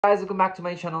Guys, welcome back to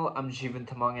my channel. I'm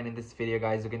J97, and in this video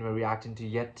guys we're going to be reacting to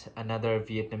yet another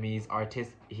Vietnamese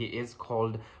artist. He is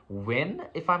called Win,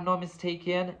 if I'm not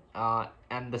mistaken,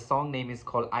 and the song name is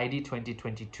called ID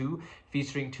 2022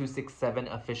 featuring 267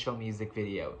 official music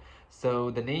video. So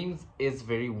the names is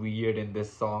very weird in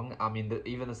this song. I mean,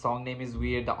 even the song name is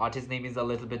weird. The artist name is a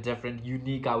little bit different,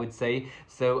 unique I would say.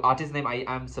 So artist name, I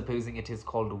am supposing it is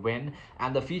called Win,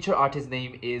 and the feature artist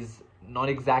name is not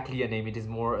exactly a name, it is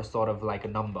more a sort of like a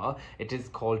number. It is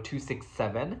called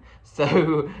 267.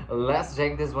 So let's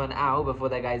check this one out. Before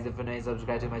that guys, if you're not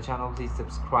subscribed to my channel, please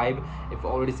subscribe. If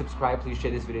already subscribed, please share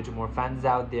this video to more fans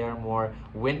out there, more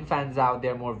Win fans out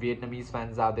there, more Vietnamese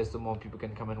fans out there, so more people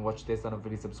can come and watch this and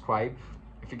hopefully subscribe.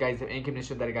 If you guys have any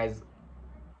combination that you guys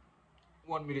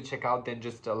want me to check out, then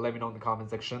just let me know in the comment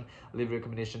section. Leave your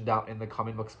recommendation down in the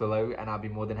comment box below, and I'll be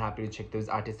more than happy to check those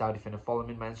artists out. If you want to follow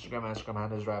me on my Instagram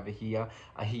handle is right over here,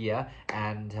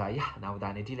 and yeah, now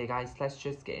without any delay guys, let's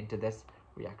just get into this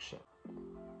reaction.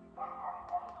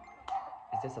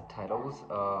 Is there subtitles?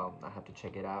 I have to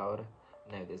check it out.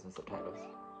 No, there's no subtitles.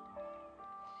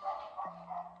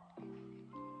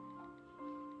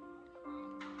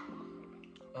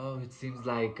 Oh, it seems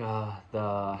like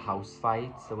the house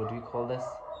fight. So what do we call this?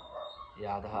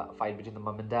 Yeah, the fight between the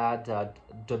mom and dad,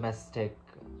 domestic,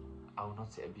 I will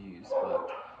not say abuse, but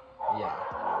yeah.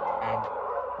 And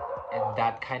in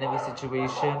that kind of a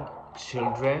situation,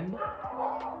 children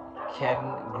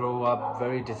can grow up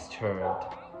very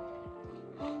disturbed.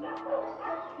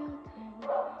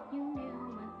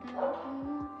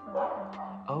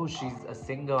 Oh, she's a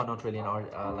singer, not really an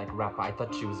art, like rapper. I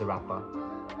thought she was a rapper.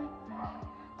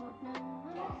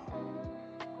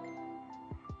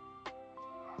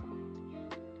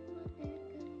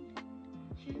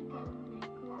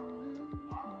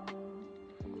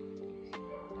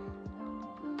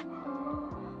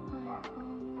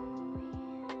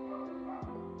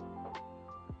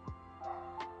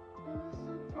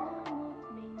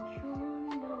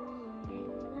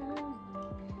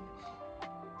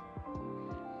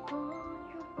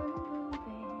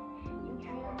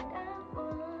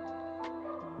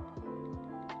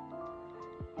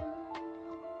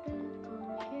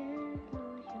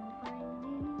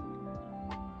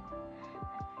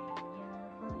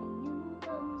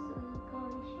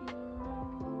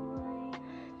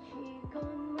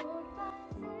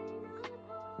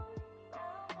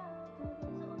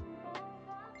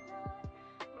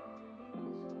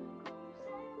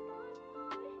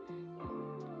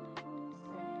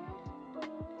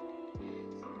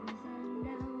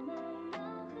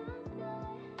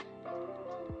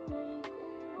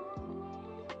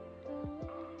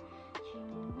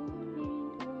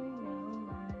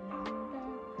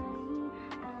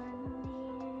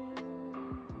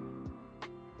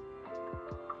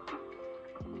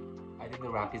 I think the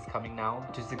rap is coming now.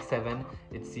 267,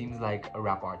 it seems like a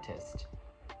rap artist.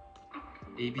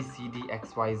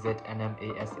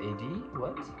 ABCDXYZNMASAD.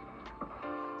 What?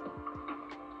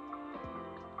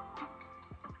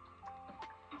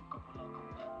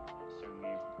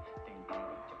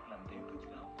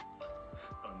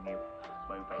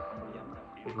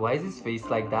 Wait, why is his face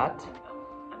like that?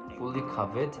 Fully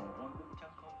covered.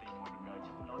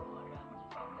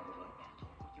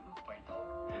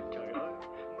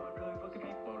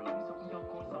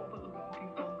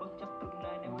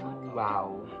 Ooh,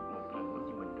 wow.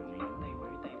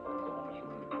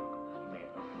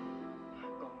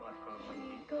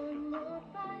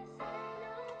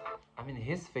 I mean,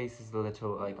 his face is a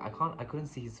little like I couldn't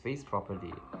see his face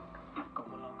properly.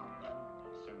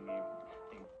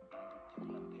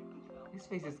 His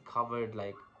face is covered,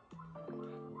 like,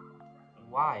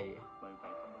 why?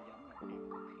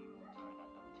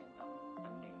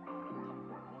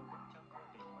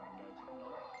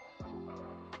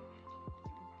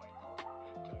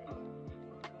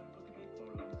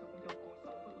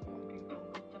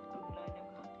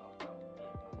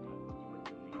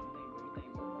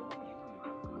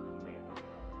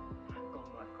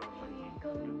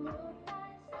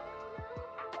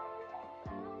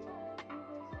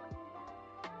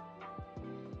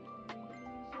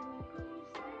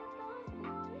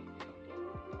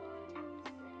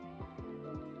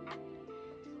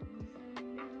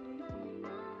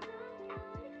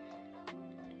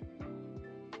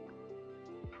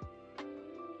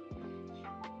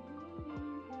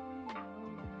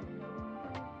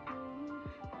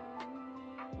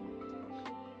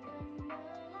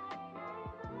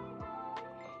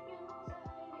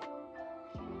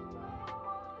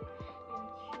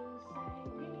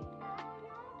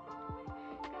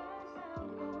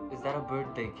 Is that a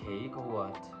birthday cake or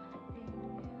what?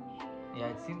 Yeah,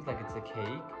 it seems like it's a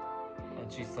cake.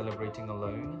 And she's celebrating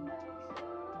alone.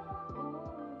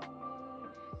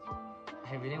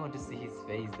 I really want to see his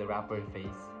face, the rapper face.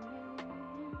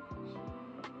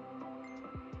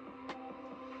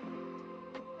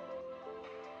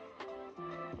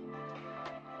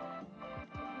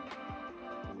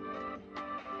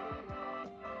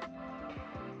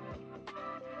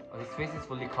 Oh, his face is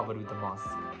fully covered with the mask.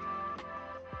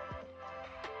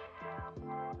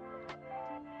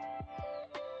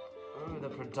 Oh, the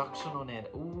production on it.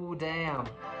 Ooh, damn.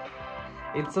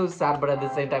 It's so sad, but at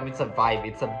the same time, it's a vibe.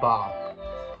 It's a bop.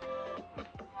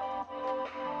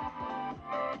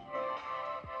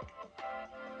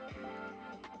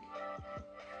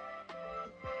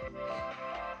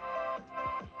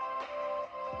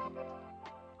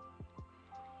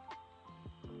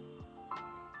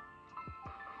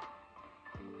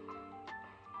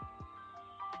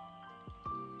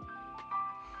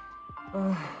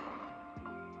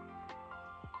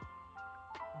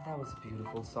 That was a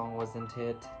beautiful song, wasn't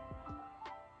it?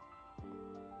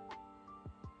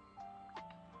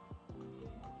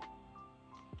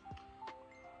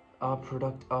 A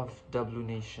product of W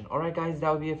Nation. Alright guys,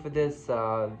 that will be it for this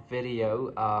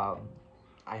video.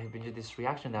 I hope you enjoyed this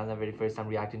reaction. That was my very first time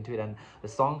reacting to it, and the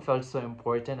song felt so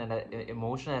important and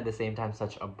emotional, and at the same time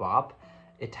such a bop.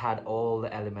 It had all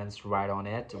the elements right on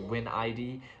it.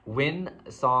 Win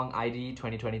song ID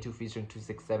 2022 featuring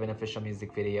 267 official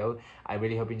music video. I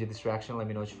really hope you enjoyed this reaction. Let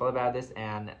me know what you feel about this,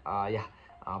 and yeah,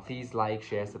 please like,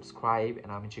 share, subscribe,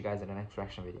 and I'll meet you guys in the next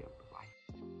reaction video.